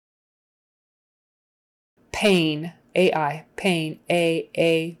Pain, A-I, pain,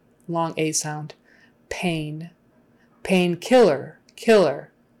 A, long A sound, pain. Painkiller,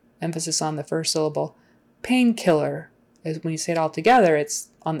 killer, emphasis on the first syllable. Painkiller is when you say it all together, it's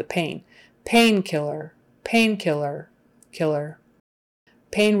on the pain. Painkiller, painkiller, killer.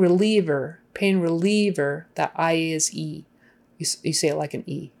 Pain reliever, that I is E. You say it like an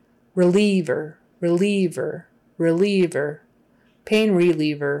E. Reliever, reliever, reliever. Pain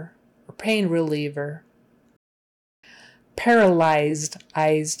reliever or pain reliever. Paralyzed,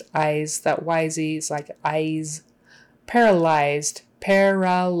 eyes, that YZ is like eyes. Paralyzed,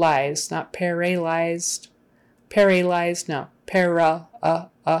 not paralyzed. Paralyzed, no. Paralyzed.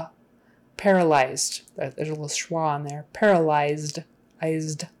 There's a little schwa on there. Paralyzed,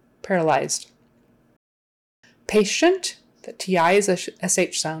 paralyzed. Patient, the TI is a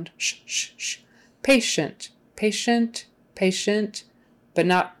SH sound. Sh. Patient, but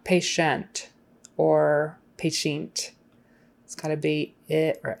not patient or patient. It's got to be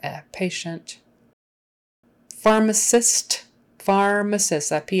it or patient. Pharmacist,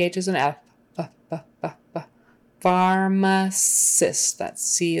 that PH is an F. Pharmacist, that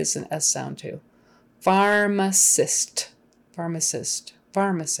C is an S sound too. Pharmacist. Pharmacy,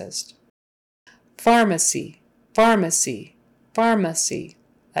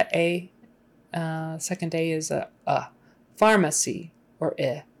 that A, second A is a pharmacy or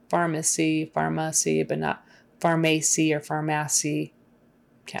I. Pharmacy, but not pharmacy or pharmacy.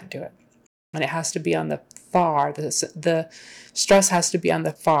 Can't do it. And it has to be on the far. The stress has to be on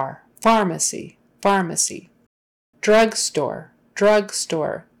the far. Pharmacy. Drugstore.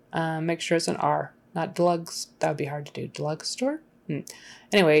 Make sure it's an R, not drugs. That would be hard to do. Drugstore?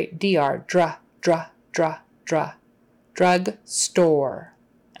 Anyway, DR. Drugstore.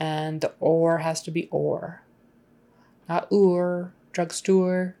 And the or has to be or. Not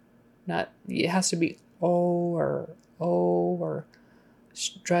drugstore. It has to be or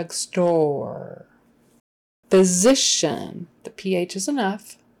drugstore. Physician, the PH is an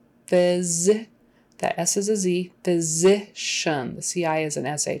F. That S is a Z. Physician, the CI is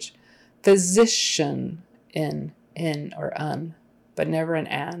an SH. Physician, in or un, but never an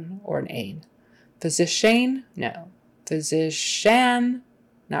an or an ain. Physician, no. Physician,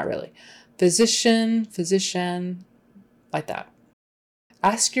 not really. Physician, like that.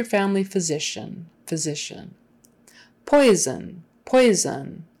 Ask your family physician. Poison.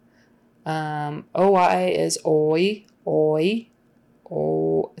 OI is oi.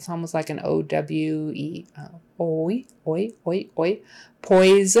 It's almost like an OWE. Oi.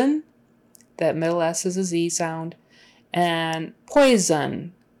 Poison. That middle S is a Z sound. And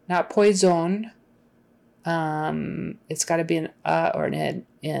poison, not poison. It's got to be an or an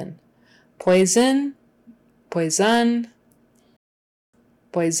in. Poison.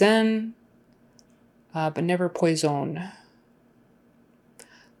 But never poison.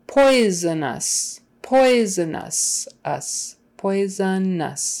 Poisonous.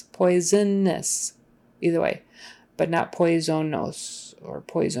 Either way, but not poisonos or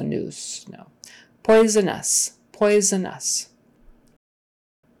poisonous. No. Poisonous.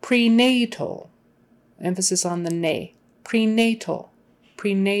 Prenatal. Emphasis on the nay. Prenatal.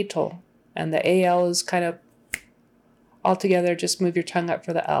 And the AL is kind of all together. Just move your tongue up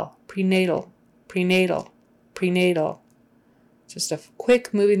for the L. Prenatal. Just a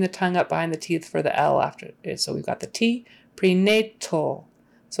quick moving the tongue up behind the teeth for the L after it. So we've got the T. Prenatal.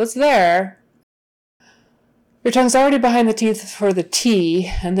 So it's there. Your tongue's already behind the teeth for the T,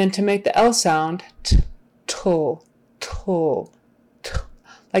 and then to make the L sound, to.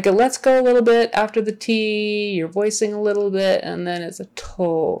 Like it lets go a little bit after the T, you're voicing a little bit, and then it's a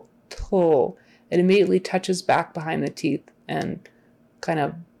to. It immediately touches back behind the teeth and kind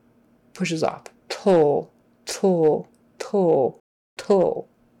of pushes off. To.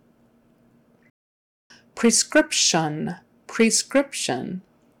 Prescription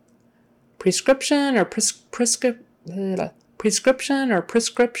or prescription.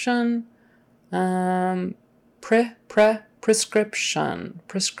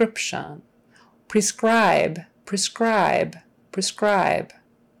 Prescription. Prescribe.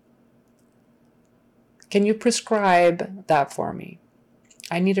 Can you prescribe that for me?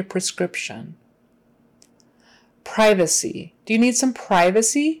 I need a prescription. Privacy. Do you need some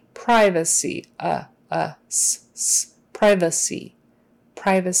privacy? Privacy. Privacy.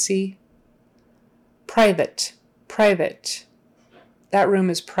 Private. That room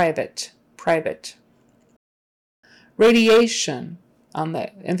is private. Radiation. On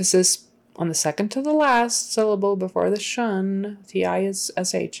the emphasis on the second to the last syllable before the shun. TI is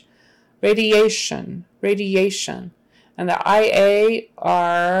SH. Radiation. And the IA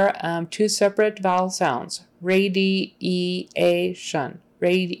are two separate vowel sounds. Radiation.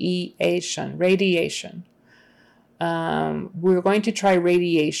 Radiation. Radiation. We're going to try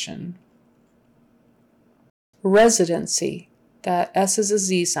radiation. Residency. That S is a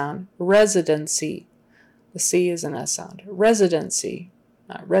Z sound. Residency. The C is an S sound. Residency.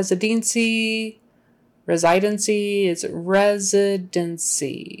 Not residency. Residency is residency.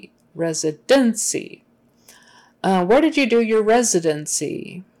 Residency. Where did you do your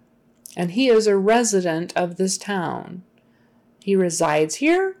residency? And he is a resident of this town. He resides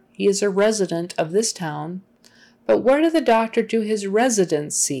here. He is a resident of this town. But where did the doctor do his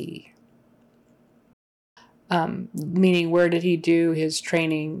residency? Meaning, where did he do his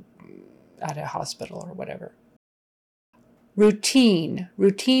training at a hospital or whatever? Routine.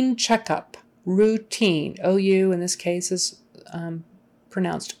 Routine checkup. Routine. O-U in this case is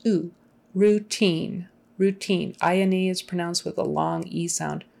pronounced oo. Routine. Routine. I-N-E is pronounced with a long E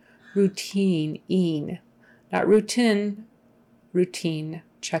sound. Routine. Een. Not routine. Routine.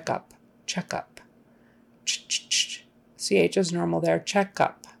 Checkup. Checkup. Ch-ch-ch. CH is normal there.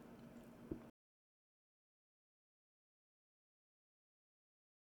 Checkup.